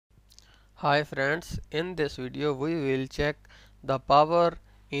Hi friends, in this video we will check the power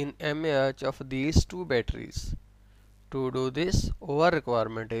in mAh of these two batteries. To do this, our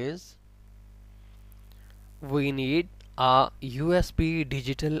requirement is we need a USB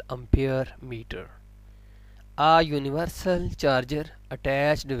digital ampere meter, a universal charger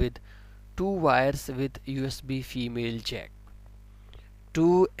attached with two wires with USB female jack,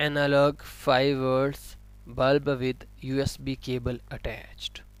 two analog 5 volts bulb with USB cable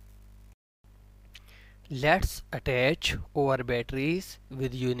attached. Let's attach our batteries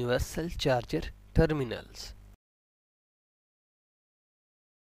with universal charger terminals.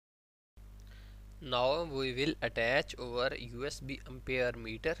 Now we will attach our USB ampere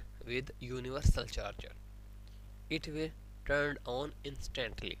meter with universal charger. It will turn on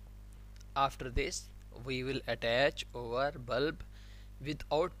instantly. After this, we will attach our bulb with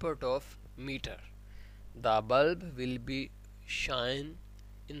output of meter. The bulb will be shine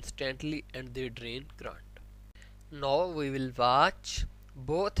instantly and they drain current. Now we will watch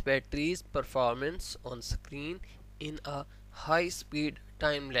both batteries performance on screen in a high speed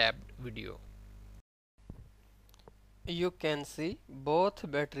time-lapse video. You can see both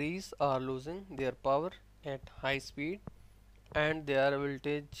batteries are losing their power at high speed and their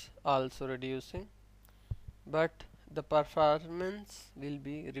voltage also reducing, but the performance will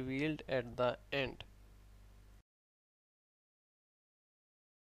be revealed at the end.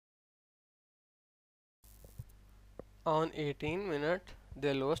 On 18 minutes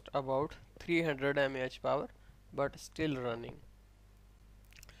they lost about 300 mAh power but still running.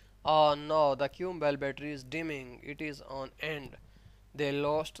 Oh no, the Cumbel battery is dimming. It is on end. They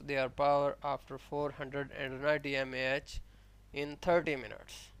lost their power after 490 mAh in 30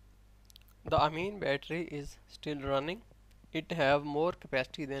 minutes. The amine battery is still running. It have more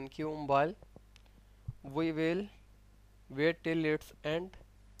capacity than Cumbel. We will wait till its end.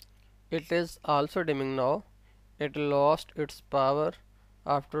 It is also dimming now. It lost its power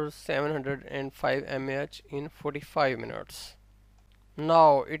after 705 mAh in 45 minutes.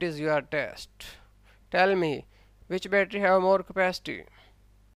 Now it is your test. Tell me which battery have more capacity.